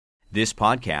This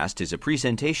podcast is a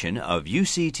presentation of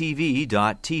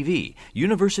UCTV.tv,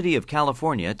 University of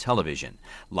California Television.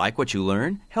 Like what you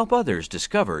learn? Help others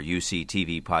discover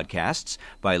UCTV podcasts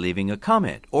by leaving a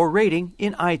comment or rating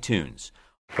in iTunes.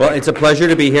 Well, it's a pleasure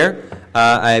to be here.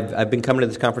 I've been coming to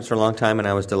this conference for a long time, and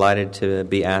I was delighted to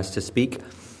be asked to speak.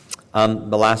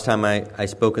 The last time I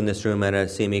spoke in this room at a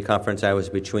CME conference, I was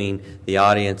between the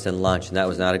audience and lunch, and that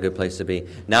was not a good place to be.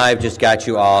 Now I've just got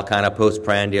you all kind of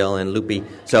postprandial and loopy,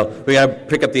 so we got to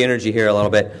pick up the energy here a little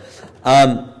bit.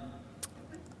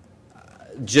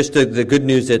 Just the good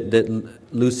news that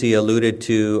Lucy alluded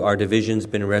to, our division's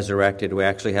been resurrected. We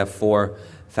actually have 4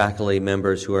 faculty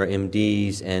members who are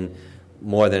MDs and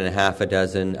more than a half a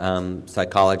dozen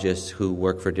psychologists who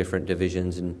work for different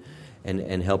divisions and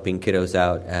helping kiddos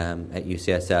out at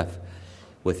UCSF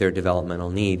with their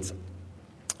developmental needs.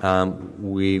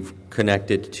 We've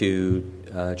connected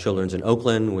to Children's in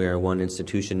Oakland. We're one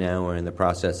institution now. We're in the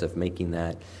process of making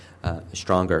that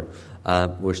stronger.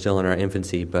 We're still in our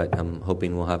infancy, but I'm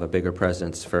hoping we'll have a bigger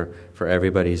presence for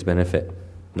everybody's benefit,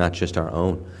 not just our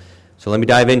own. So let me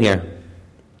dive in here.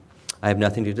 I have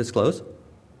nothing to disclose.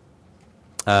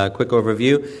 Quick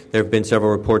overview. There have been several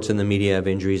reports in the media of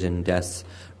injuries and deaths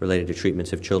related to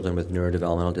treatments of children with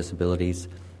neurodevelopmental disabilities.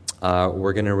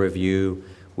 We're going to review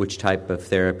which type of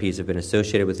therapies have been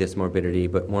associated with this morbidity,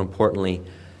 but more importantly,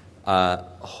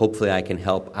 hopefully I can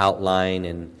help outline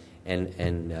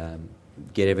and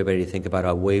get everybody to think about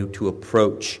a way to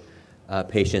approach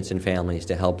patients and families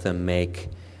to help them make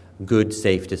good,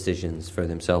 safe decisions for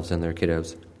themselves and their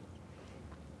kiddos.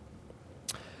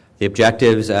 The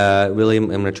objectives, really, I'm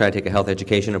going to try to take a health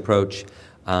education approach,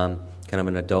 kind of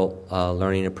an adult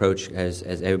learning approach. As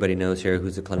everybody knows here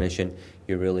who's a clinician,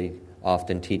 you're really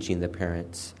often teaching the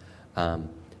parents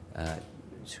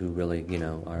who really,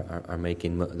 are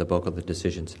making the bulk of the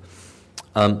decisions.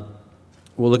 We'll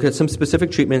look at some specific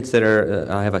treatments that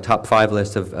are, I have a top 5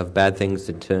 list of bad things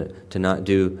to not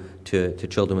do to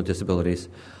children with disabilities.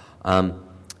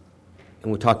 And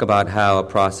we'll talk about how a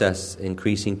process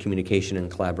increasing communication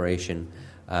and collaboration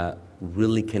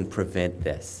really can prevent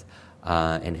this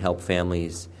and help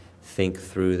families think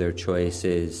through their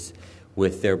choices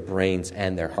with their brains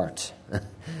and their hearts,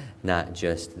 not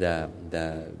just the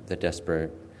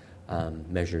desperate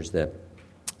measures that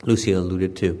Lucy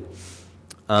alluded to.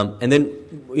 And then,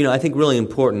 I think really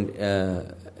important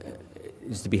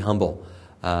is to be humble.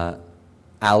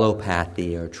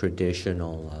 Allopathy or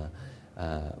traditional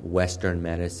Western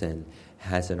medicine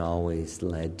hasn't always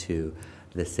led to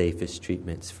the safest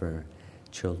treatments for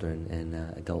children and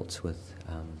adults with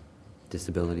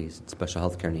disabilities and special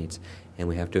health care needs, and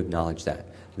we have to acknowledge that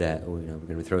we're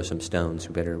going to throw some stones.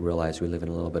 We better realize we live in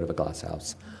a little bit of a glass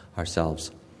house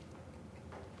ourselves.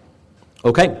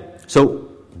 Okay, so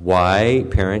why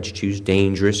parents choose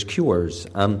dangerous cures?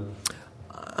 I'm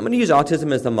going to use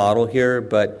autism as the model here,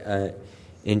 but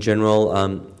in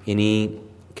general, any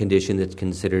condition that's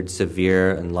considered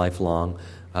severe and lifelong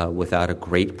without a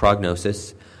great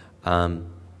prognosis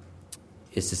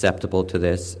is susceptible to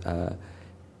this.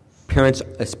 Parents,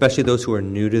 especially those who are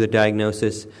new to the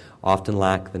diagnosis, often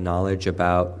lack the knowledge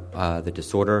about the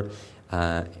disorder,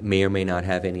 may or may not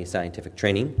have any scientific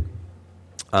training.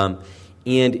 And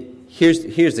here's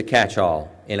the catch-all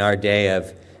in our day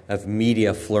of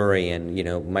media flurry and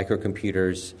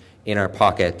microcomputers in our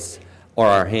pockets or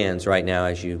our hands right now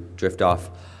as you drift off.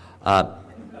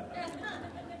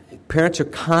 Parents are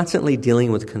constantly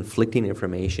dealing with conflicting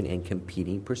information and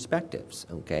competing perspectives,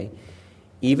 okay?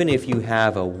 Even if you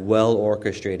have a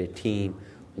well-orchestrated team,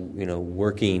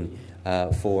 working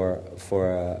for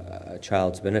a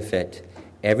child's benefit,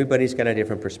 everybody's got a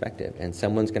different perspective. And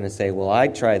someone's going to say, well, I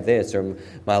tried this, or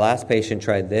my last patient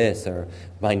tried this, or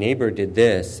my neighbor did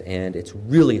this, and it's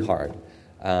really hard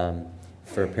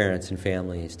for parents and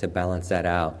families to balance that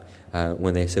out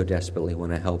when they so desperately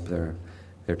want to help their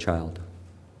child.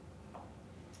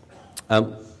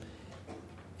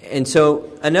 And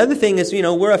so another thing is,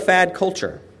 we're a fad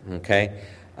culture, okay?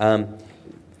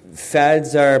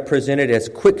 Fads are presented as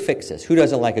quick fixes. Who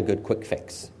doesn't like a good quick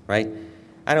fix, right?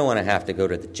 I don't want to have to go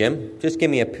to the gym. Just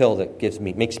give me a pill that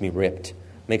makes me ripped,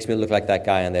 makes me look like that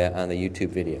guy on the YouTube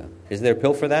video. Is there a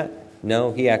pill for that?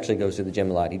 No, he actually goes to the gym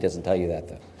a lot. He doesn't tell you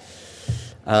that,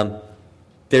 though.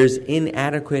 There's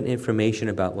inadequate information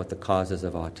about what the causes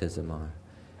of autism are.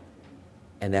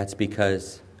 And that's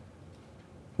because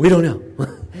we don't know.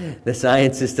 The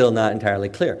science is still not entirely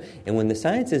clear. And when the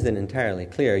science isn't entirely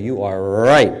clear, you are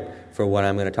right for what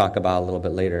I'm going to talk about a little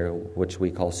bit later, which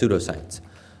we call pseudoscience.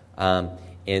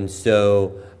 And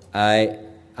so I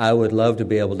I would love to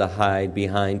be able to hide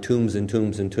behind tombs and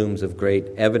tombs and tombs of great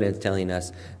evidence telling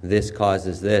us this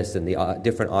causes this and the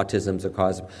different autisms are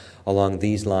caused along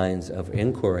these lines of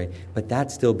inquiry, but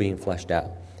that's still being fleshed out.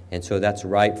 And so that's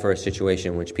ripe for a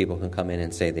situation in which people can come in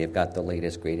and say they've got the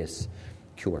latest, greatest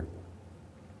cure.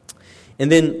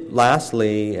 And then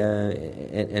lastly,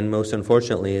 and most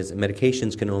unfortunately, is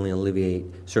medications can only alleviate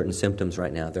certain symptoms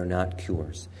right now. They're not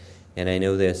cures. And I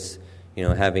know this,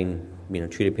 having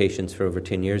treated patients for over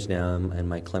 10 years now in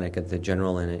my clinic at the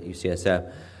General and at UCSF.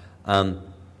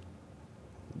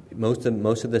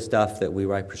 Most of the stuff that we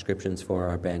write prescriptions for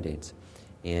are Band-Aids.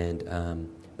 And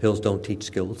pills don't teach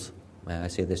skills. I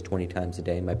say this 20 times a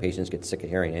day. My patients get sick of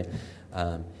hearing it.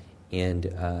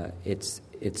 It's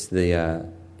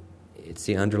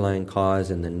the underlying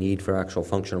cause and the need for actual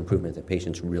functional improvement that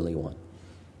patients really want.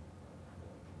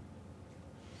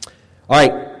 All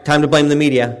right, time to blame the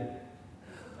media.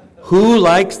 Who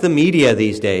likes the media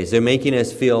these days? They're making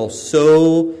us feel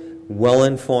so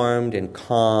well-informed and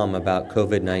calm about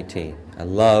COVID-19. I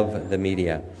love the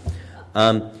media.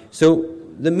 So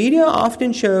the media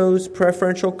often shows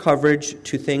preferential coverage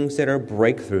to things that are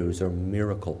breakthroughs or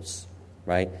miracles,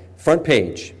 right? Front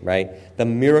page, right? The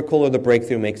miracle or the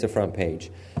breakthrough makes the front page.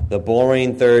 The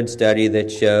boring third study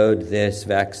that showed this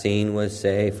vaccine was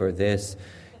safe or this,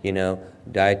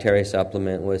 dietary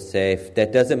supplement was safe.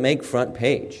 That doesn't make front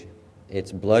page.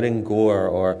 It's blood and gore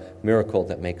or miracle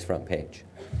that makes front page.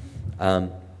 The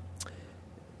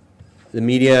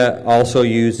media also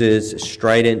uses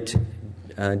strident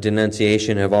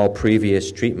denunciation of all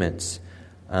previous treatments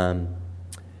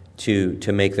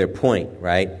to make their point,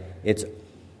 right?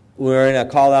 We're in a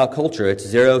call-out culture. It's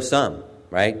zero-sum,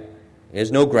 right?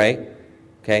 There's no gray,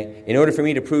 okay? In order for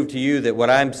me to prove to you that what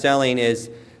I'm selling is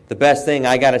the best thing,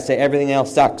 I got to say everything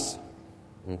else sucks,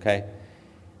 okay?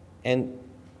 And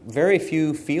very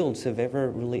few fields have ever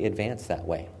really advanced that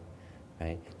way,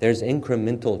 right? There's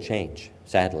incremental change,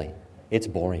 sadly. It's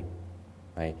boring,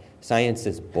 right? Science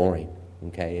is boring,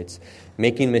 okay? It's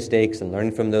making mistakes and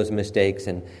learning from those mistakes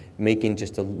and making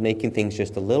things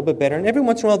just a little bit better. And every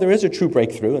once in a while there is a true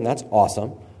breakthrough, and that's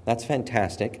awesome. That's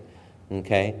fantastic,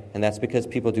 okay? And that's because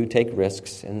people do take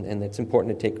risks, and it's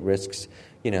important to take risks,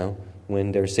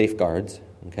 when there's safeguards,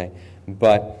 okay?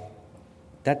 But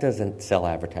that doesn't sell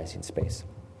advertising space.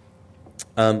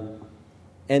 And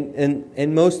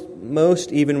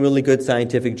most even really good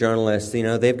scientific journalists,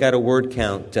 they've got a word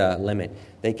count limit.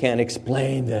 They can't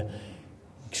explain the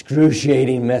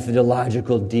excruciating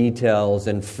methodological details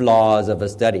and flaws of a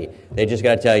study. They just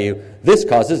got to tell you, this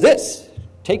causes this.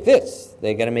 Take this.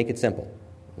 They got to make it simple.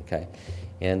 Okay?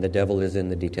 And the devil is in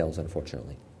the details,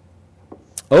 unfortunately.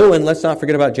 Oh, and let's not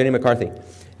forget about Jenny McCarthy.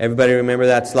 Everybody remember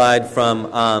that slide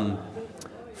from Dr.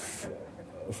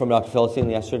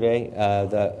 Felicien yesterday?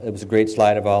 It was a great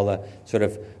slide of all the sort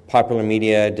of popular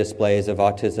media displays of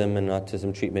autism and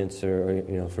autism treatments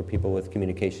or for people with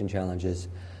communication challenges.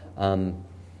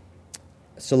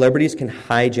 Celebrities can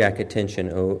hijack attention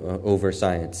over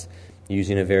science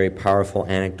using a very powerful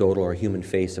anecdotal or human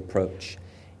face approach.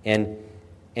 And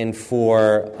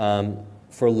for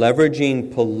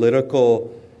leveraging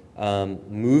political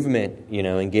movement,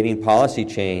 and getting policy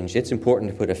change, it's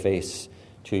important to put a face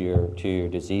to your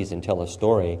disease and tell a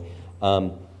story,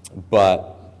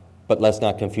 but let's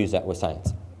not confuse that with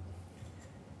science.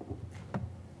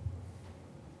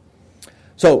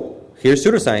 So here's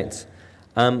pseudoscience.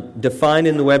 Defined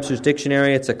in the Webster's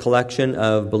Dictionary, it's a collection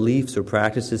of beliefs or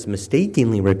practices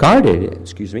mistakenly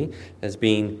regarded, as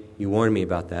being, you warned me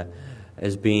about that,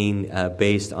 as being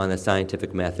based on a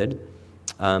scientific method.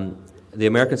 The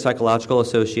American Psychological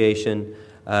Association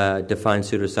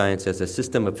defines pseudoscience as a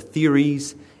system of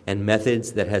theories and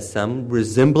methods that has some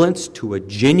resemblance to a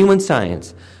genuine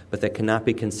science, but that cannot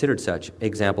be considered such.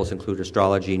 Examples include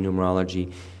astrology,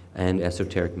 numerology, and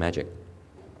esoteric magic.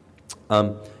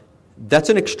 That's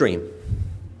an extreme.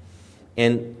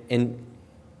 And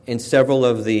several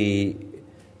of the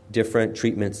different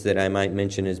treatments that I might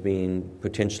mention as being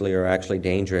potentially or actually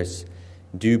dangerous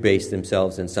do base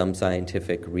themselves in some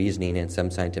scientific reasoning and some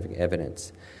scientific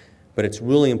evidence. But it's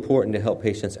really important to help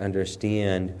patients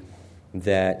understand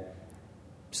that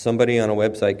somebody on a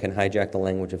website can hijack the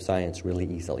language of science really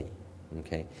easily,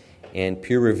 okay? And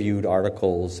peer-reviewed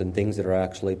articles and things that are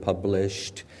actually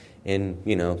published and,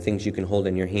 things you can hold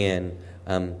in your hand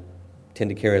tend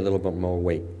to carry a little bit more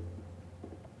weight.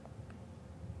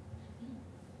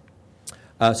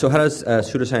 So how does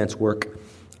pseudoscience work?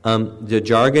 The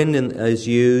jargon is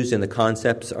used and the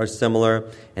concepts are similar,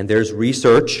 and there's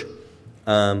research,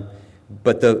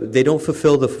 but they don't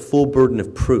fulfill the full burden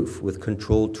of proof with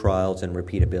controlled trials and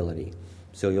repeatability.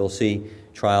 So you'll see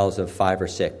trials of 5 or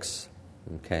 6,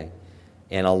 okay,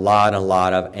 and a lot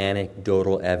of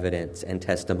anecdotal evidence and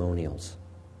testimonials,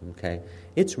 okay.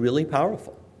 It's really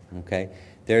powerful, okay.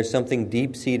 There's something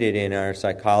deep-seated in our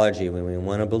psychology when we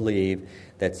want to believe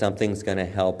that something's going to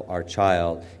help our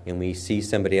child, and we see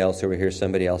somebody else or we hear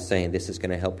somebody else saying, this is going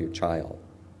to help your child,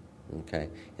 okay,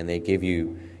 and they give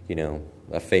you,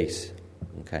 a face,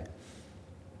 okay.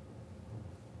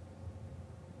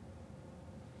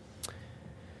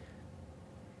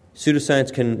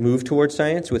 Pseudoscience can move towards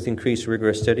science with increased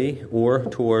rigorous study or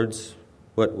towards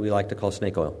what we like to call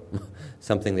snake oil,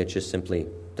 something that just simply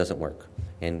doesn't work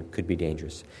and could be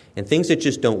dangerous. And things that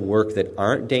just don't work, that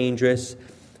aren't dangerous,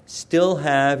 still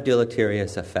have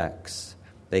deleterious effects.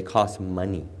 They cost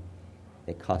money.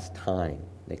 They cost time.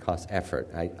 They cost effort.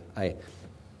 I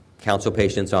counsel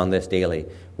patients on this daily.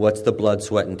 What's the blood,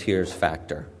 sweat, and tears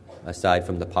factor, aside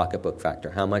from the pocketbook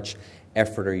factor? How much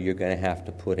effort are you going to have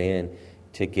to put in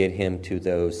to get him to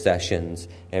those sessions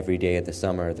every day of the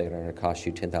summer that are going to cost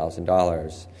you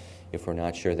 $10,000 if we're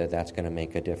not sure that that's going to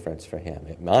make a difference for him?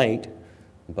 It might,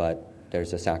 but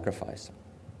there's a sacrifice.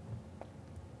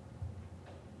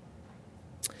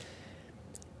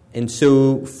 And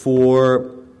so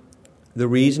for the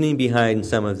reasoning behind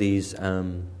some of these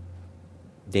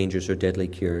dangerous or deadly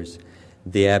cures,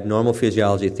 the abnormal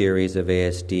physiology theories of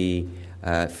ASD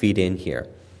feed in here.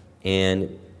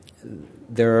 And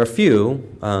there are a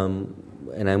few,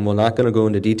 and I'm not going to go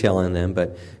into detail on them,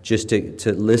 but just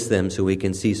to list them so we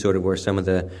can see sort of where some of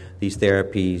these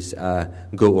therapies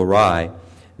go awry.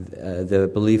 The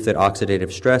belief that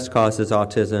oxidative stress causes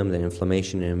autism, that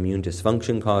inflammation and immune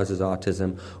dysfunction causes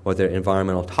autism, or that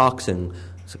environmental toxins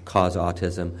cause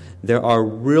autism. There are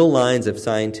real lines of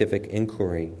scientific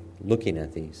inquiry looking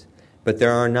at these, but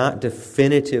there are not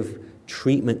definitive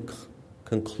treatment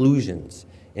conclusions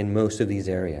in most of these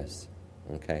areas.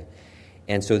 Okay,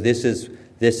 and so this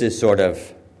is sort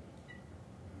of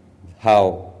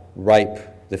how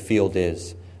ripe the field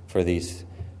is for these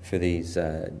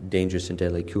dangerous and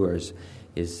deadly cures.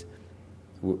 Is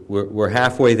we're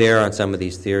halfway there on some of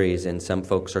these theories, and some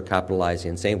folks are capitalizing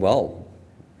and saying, well,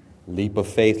 leap of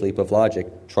faith, leap of logic,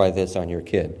 try this on your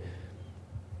kid.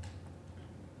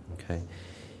 Okay,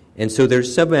 and so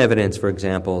there's some evidence, for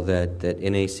example, that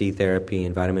NAC therapy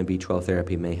and vitamin B12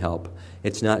 therapy may help.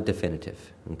 It's not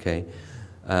definitive, okay?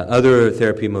 Other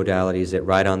therapy modalities that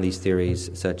ride on these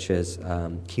theories, such as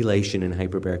chelation and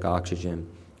hyperbaric oxygen,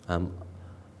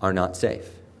 are not safe,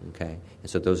 okay? And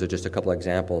so those are just a couple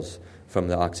examples from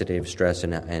the oxidative stress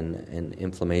and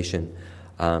inflammation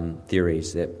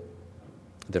theories that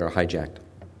are hijacked.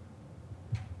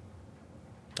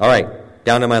 All right,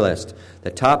 down to my list.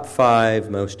 The top 5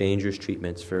 most dangerous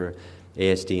treatments for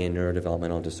ASD and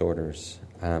neurodevelopmental disorders.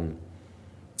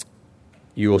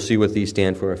 You will see what these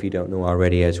stand for if you don't know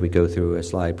already as we go through a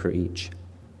slide per each.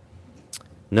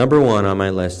 Number 1 on my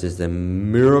list is the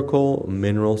Miracle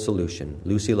Mineral Solution.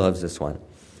 Lucy loves this one.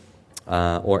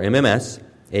 Or MMS,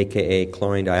 a.k.a.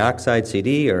 chlorine dioxide,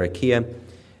 CD, or AKIA,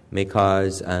 may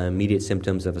cause immediate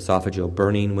symptoms of esophageal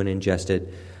burning when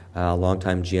ingested,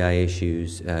 long-time GI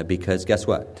issues, because guess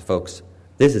what, folks?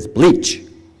 This is bleach,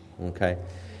 okay?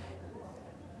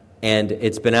 And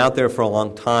it's been out there for a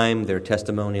long time. There are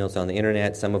testimonials on the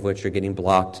internet, some of which are getting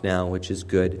blocked now, which is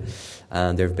good.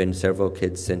 There have been several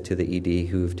kids sent to the ED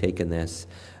who have taken this.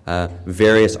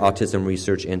 Various autism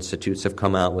research institutes have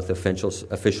come out with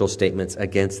official statements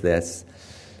against this.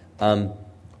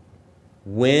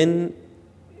 When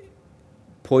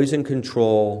poison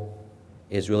control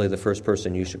is really the first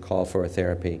person you should call for a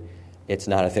therapy, it's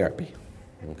not a therapy.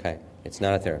 Okay? It's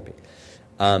not a therapy.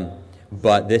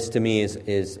 But this, to me,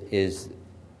 is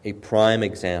a prime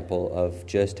example of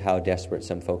just how desperate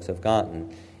some folks have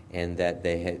gotten, and that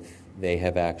they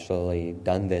have actually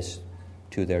done this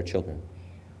to their children.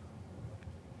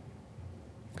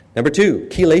 Number 2,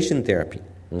 chelation therapy.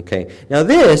 Okay. Now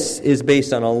this is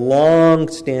based on a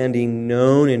long-standing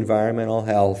known environmental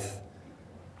health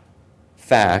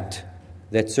fact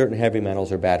that certain heavy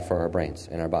metals are bad for our brains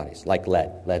and our bodies, like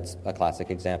lead. Lead's a classic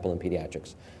example in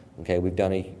pediatrics. Okay, we've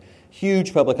done a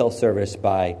huge public health service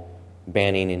by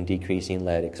banning and decreasing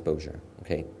lead exposure.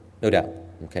 Okay, no doubt.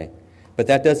 Okay, but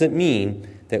that doesn't mean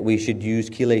that we should use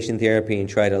chelation therapy and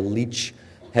try to leach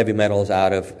heavy metals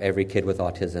out of every kid with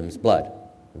autism's blood.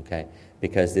 Okay,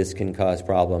 because this can cause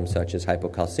problems such as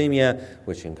hypocalcemia,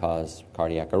 which can cause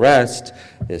cardiac arrest.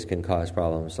 This can cause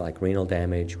problems like renal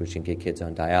damage, which can get kids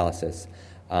on dialysis.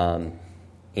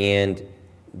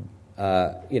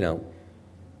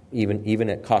 Even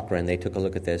at Cochrane, they took a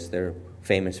look at this. They're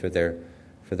famous for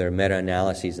for their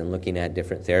meta-analyses and looking at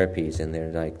different therapies, and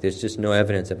they're like, there's just no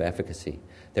evidence of efficacy.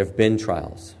 There have been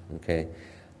trials, okay?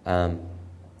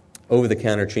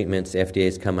 Over-the-counter treatments, the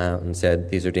FDA's come out and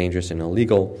said these are dangerous and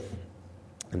illegal,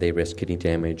 and they risk kidney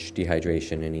damage,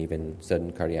 dehydration, and even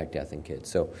sudden cardiac death in kids.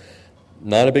 So,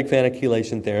 not a big fan of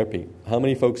chelation therapy. How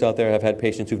many folks out there have had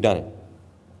patients who've done it?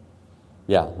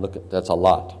 Yeah, look, that's a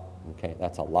lot. Okay,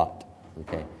 that's a lot.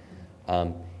 Okay,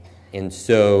 and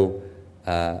so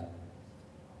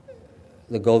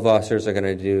the Goldwassers are going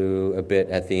to do a bit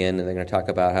at the end, and they're going to talk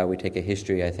about how we take a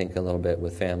history, I think, a little bit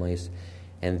with families,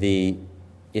 and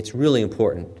it's really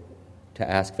important to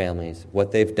ask families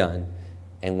what they've done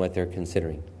and what they're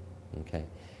considering. Okay,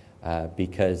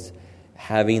 because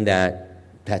having that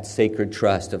sacred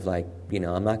trust of like,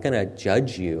 I'm not going to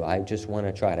judge you. I just want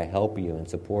to try to help you and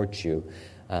support you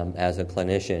as a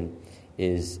clinician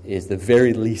is the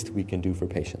very least we can do for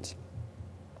patients.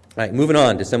 All right, moving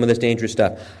on to some of this dangerous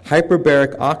stuff.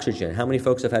 Hyperbaric oxygen. How many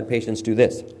folks have had patients do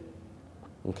this?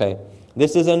 Okay,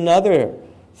 this is another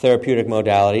therapeutic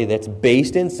modality that's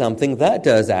based in something that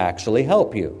does actually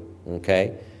help you.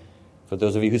 Okay, for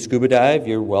those of you who scuba dive,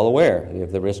 you're well aware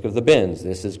of the risk of the bends.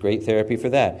 This is great therapy for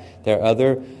that. There are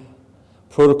other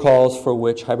protocols for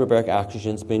which hyperbaric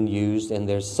oxygen's been used, and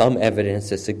there's some evidence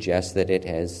to suggest that it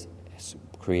has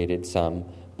created some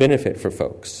benefit for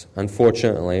folks.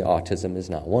 Unfortunately, autism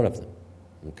is not one of them.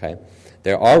 Okay,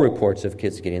 there are reports of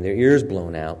kids getting their ears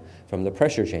blown out from the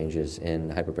pressure changes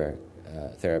in hyperbaric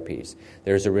therapies.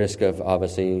 There's a risk of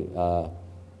obviously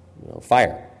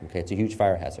fire. Okay, it's a huge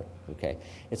fire hazard. Okay,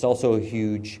 it's also a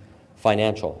huge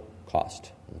financial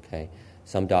cost. Okay,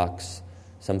 some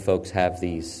folks have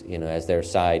these, as their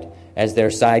side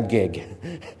gig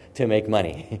to make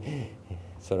money.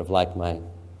 Sort of like my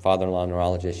father-in-law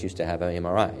neurologist used to have an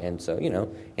MRI, and so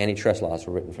antitrust laws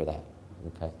were written for that.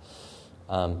 Okay,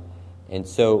 and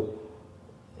so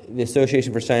the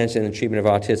Association for Science and the Treatment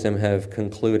of Autism have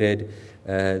concluded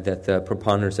that the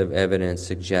preponderance of evidence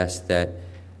suggests that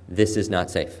this is not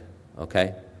safe.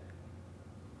 Okay,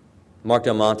 Mark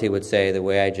Del Monte would say the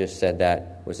way I just said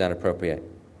that was not appropriate.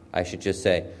 I should just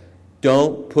say,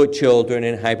 don't put children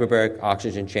in hyperbaric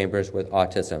oxygen chambers with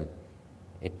autism.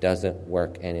 It doesn't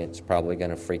work, and it's probably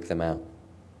going to freak them out.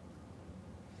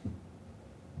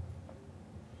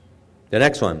 The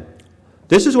next one.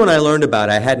 This is one I learned about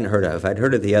I hadn't heard of. I'd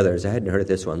heard of the others. I hadn't heard of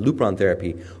this one. Lupron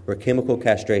therapy, or chemical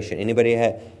castration.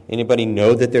 Anybody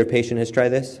know that their patient has tried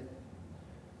this?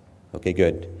 Okay,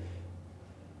 good.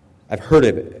 I've heard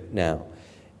of it now.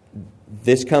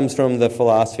 This comes from the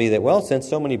philosophy that, well, since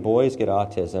so many boys get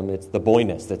autism, it's the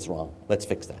boyness that's wrong. Let's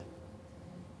fix that.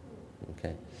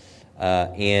 Okay.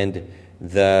 And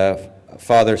the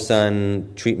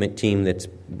father-son treatment team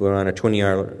we're on a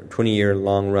 20-year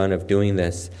long run of doing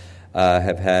this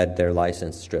have had their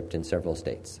license stripped in several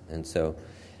states. And so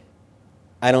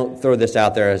I don't throw this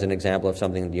out there as an example of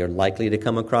something you're likely to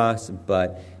come across,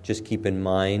 but just keep in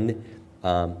mind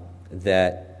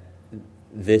that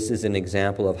this is an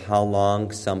example of how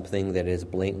long something that is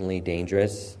blatantly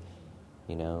dangerous,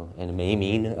 and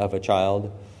maiming of a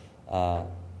child,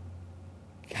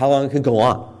 how long it could go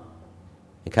on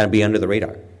and kind of be under the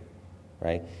radar,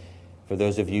 right? For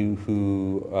those of you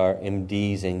who are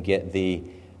MDs and get the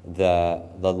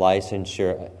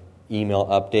licensure email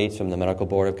updates from the Medical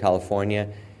Board of California,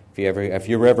 if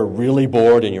you're ever really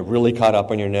bored and you're really caught up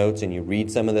on your notes and you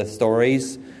read some of the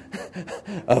stories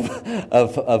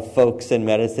of folks in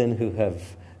medicine who have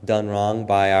done wrong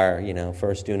by our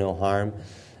first do no harm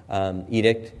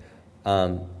edict,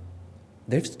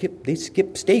 they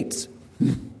skip states.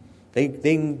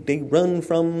 They run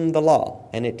from the law,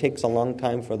 and it takes a long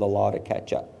time for the law to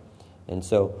catch up. And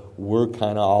so we're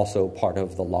kind of also part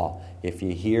of the law. If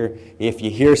you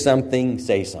hear something,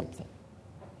 say something.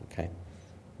 Okay.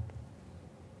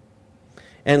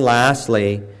 And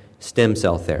lastly, stem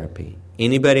cell therapy.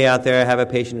 Anybody out there have a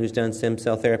patient who's done stem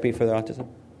cell therapy for their autism?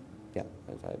 Yeah,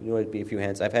 it'd be a few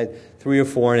hands. I've had 3 or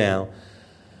 4 now.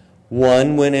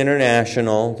 One went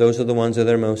international. Those are the ones that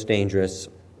are most dangerous.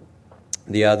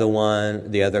 The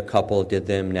other couple did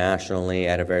them nationally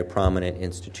at a very prominent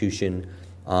institution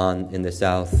in the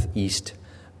southeast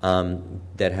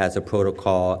that has a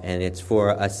protocol, and it's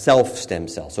for a self-stem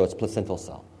cell, so it's placental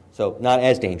cell. So not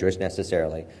as dangerous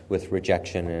necessarily with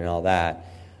rejection and all that.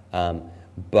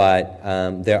 But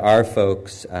there are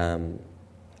folks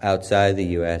outside the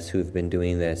U.S. who've been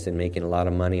doing this and making a lot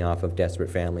of money off of desperate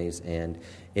families, and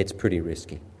it's pretty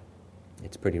risky.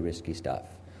 It's pretty risky stuff.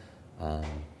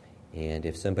 And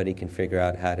if somebody can figure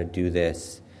out how to do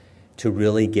this to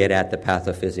really get at the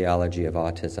pathophysiology of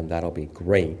autism, that'll be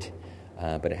great.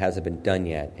 But it hasn't been done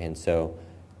yet, and so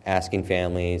asking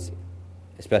families,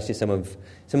 especially some of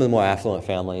the more affluent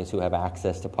families who have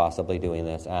access to possibly doing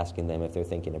this, asking them if they're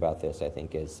thinking about this, I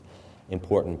think is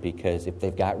important, because if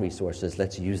they've got resources,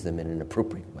 let's use them in an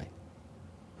appropriate way.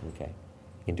 Okay,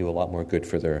 and do a lot more good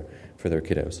for their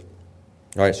kiddos.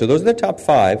 All right, so those are the top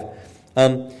 5.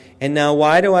 And now,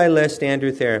 why do I list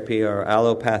andrew therapy or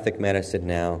allopathic medicine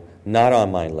now not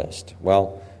on my list?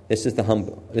 Well, this is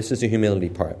the humility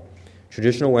part.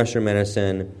 Traditional Western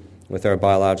medicine, with our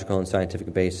biological and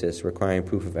scientific basis, requiring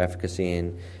proof of efficacy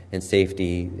and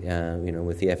safety,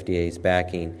 with the FDA's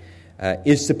backing,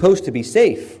 is supposed to be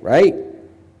safe, right?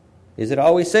 Is it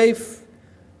always safe?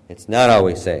 It's not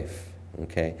always safe.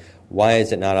 Okay, why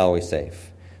is it not always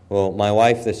safe? Well, my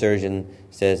wife, the surgeon,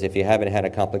 says if you haven't had a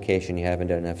complication, you haven't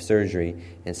done enough surgery.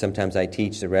 And sometimes I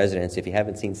teach the residents, if you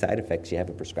haven't seen side effects, you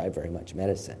haven't prescribed very much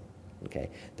medicine. Okay,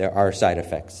 there are side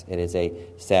effects. It is a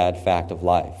sad fact of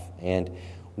life. And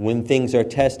when things are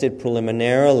tested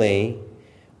preliminarily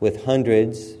with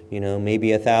hundreds,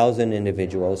 maybe 1,000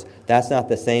 individuals, that's not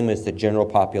the same as the general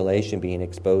population being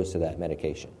exposed to that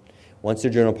medication. Once the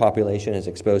general population is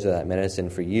exposed to that medicine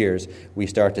for years, we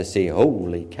start to see,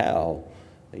 holy cow,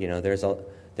 there's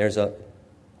a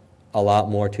lot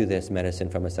more to this medicine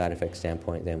from a side effect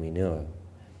standpoint than we knew of.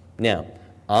 Now,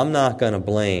 I'm not going to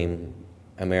blame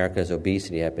America's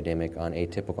obesity epidemic on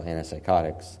atypical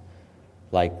antipsychotics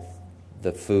like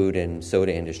the food and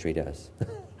soda industry does.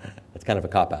 It's kind of a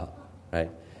cop-out, right?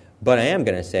 But I am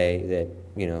going to say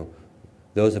that,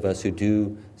 those of us who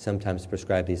do sometimes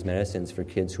prescribe these medicines for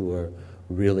kids who are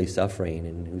really suffering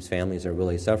and whose families are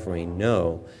really suffering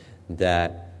know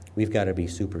that we've got to be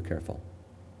super careful,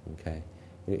 okay?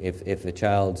 If the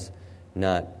child's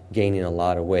not gaining a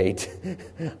lot of weight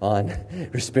on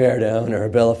risperidone or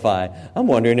Abilify, I'm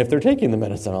wondering if they're taking the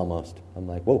medicine almost. I'm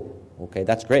like, whoa, okay,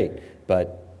 that's great,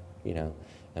 but,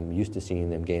 I'm used to seeing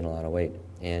them gain a lot of weight,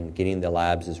 and getting the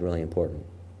labs is really important.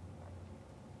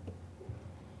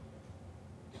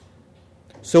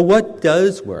 So what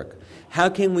does work? How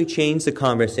can we change the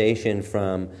conversation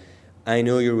from, I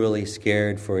know you're really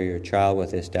scared for your child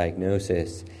with this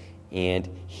diagnosis, and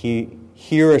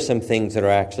here are some things that are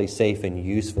actually safe and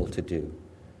useful to do,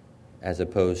 as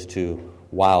opposed to,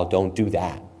 wow, don't do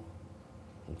that.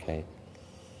 Okay?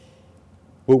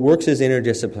 What works is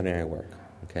interdisciplinary work.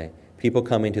 Okay? People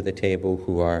coming to the table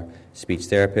who are speech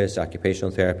therapists,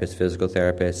 occupational therapists, physical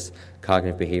therapists,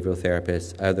 cognitive behavioral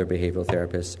therapists, other behavioral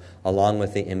therapists, along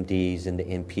with the MDs and the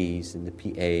NPs and the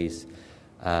PAs,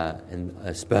 and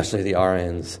especially the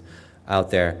RNs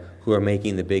out there who are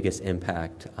making the biggest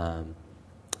impact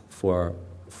for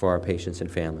our patients and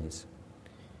families.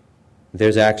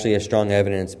 There's actually a strong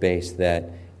evidence base that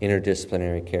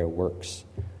interdisciplinary care works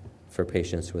for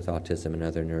patients with autism and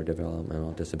other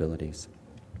neurodevelopmental disabilities.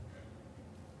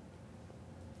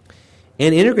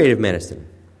 And integrative medicine,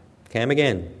 come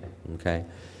again, okay?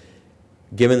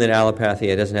 Given that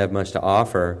allopathy doesn't have much to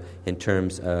offer in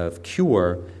terms of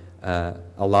cure, a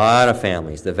lot of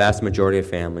families, the vast majority of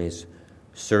families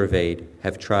surveyed,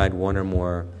 have tried one or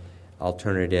more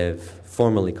alternative,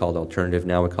 formerly called alternative,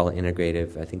 now we call it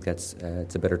integrative, I think that's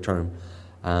it's a better term,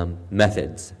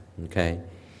 methods, okay?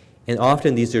 And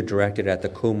often these are directed at the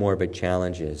comorbid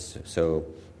challenges, so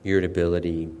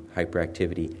irritability,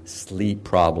 hyperactivity, sleep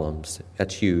problems,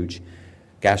 that's huge,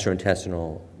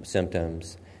 gastrointestinal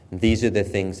symptoms. These are the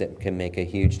things that can make a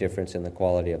huge difference in the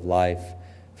quality of life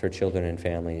for children and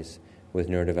families with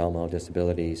neurodevelopmental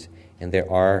disabilities. And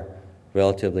there are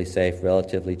relatively safe,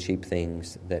 relatively cheap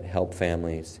things that help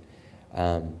families.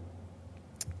 And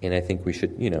I think we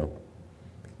should,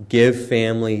 give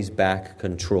families back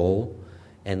control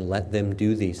and let them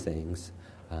do these things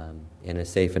in a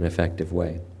safe and effective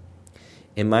way.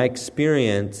 In my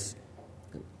experience,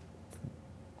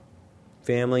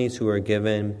 families who are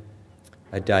given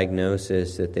a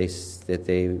diagnosis that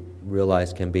they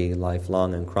realize can be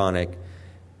lifelong and chronic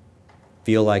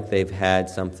feel like they've had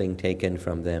something taken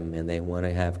from them and they want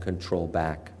to have control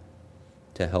back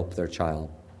to help their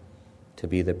child, to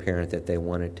be the parent that they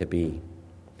want it to be.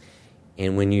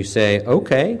 And when you say,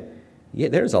 okay, yeah,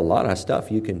 there's a lot of stuff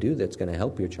you can do that's going to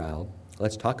help your child,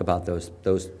 let's talk about those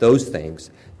things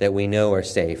that we know are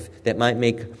safe, that might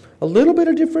make a little bit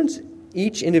of difference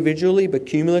each individually, but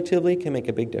cumulatively can make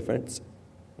a big difference.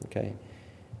 Okay?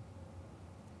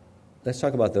 Let's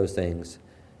talk about those things.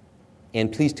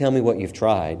 And please tell me what you've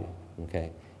tried.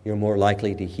 Okay? You're more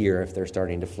likely to hear if they're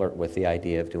starting to flirt with the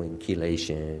idea of doing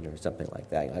chelation or something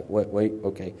like that. Like, wait,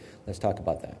 okay, let's talk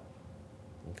about that.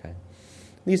 Okay?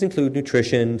 These include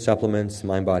nutrition, supplements,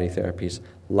 mind-body therapies,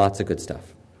 lots of good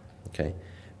stuff. Okay, I'm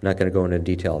not going to go into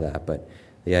detail of that, but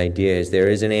the idea is there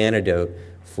is an antidote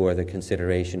for the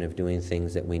consideration of doing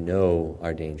things that we know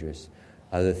are dangerous,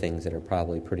 other things that are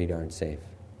probably pretty darn safe.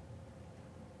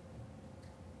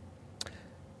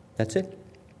 That's it.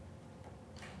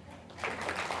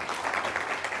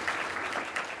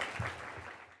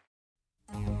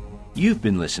 You've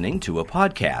been listening to a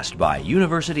podcast by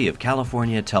University of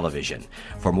California Television.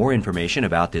 For more information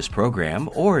about this program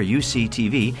or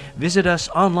UCTV, visit us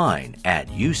online at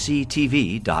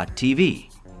uctv.tv.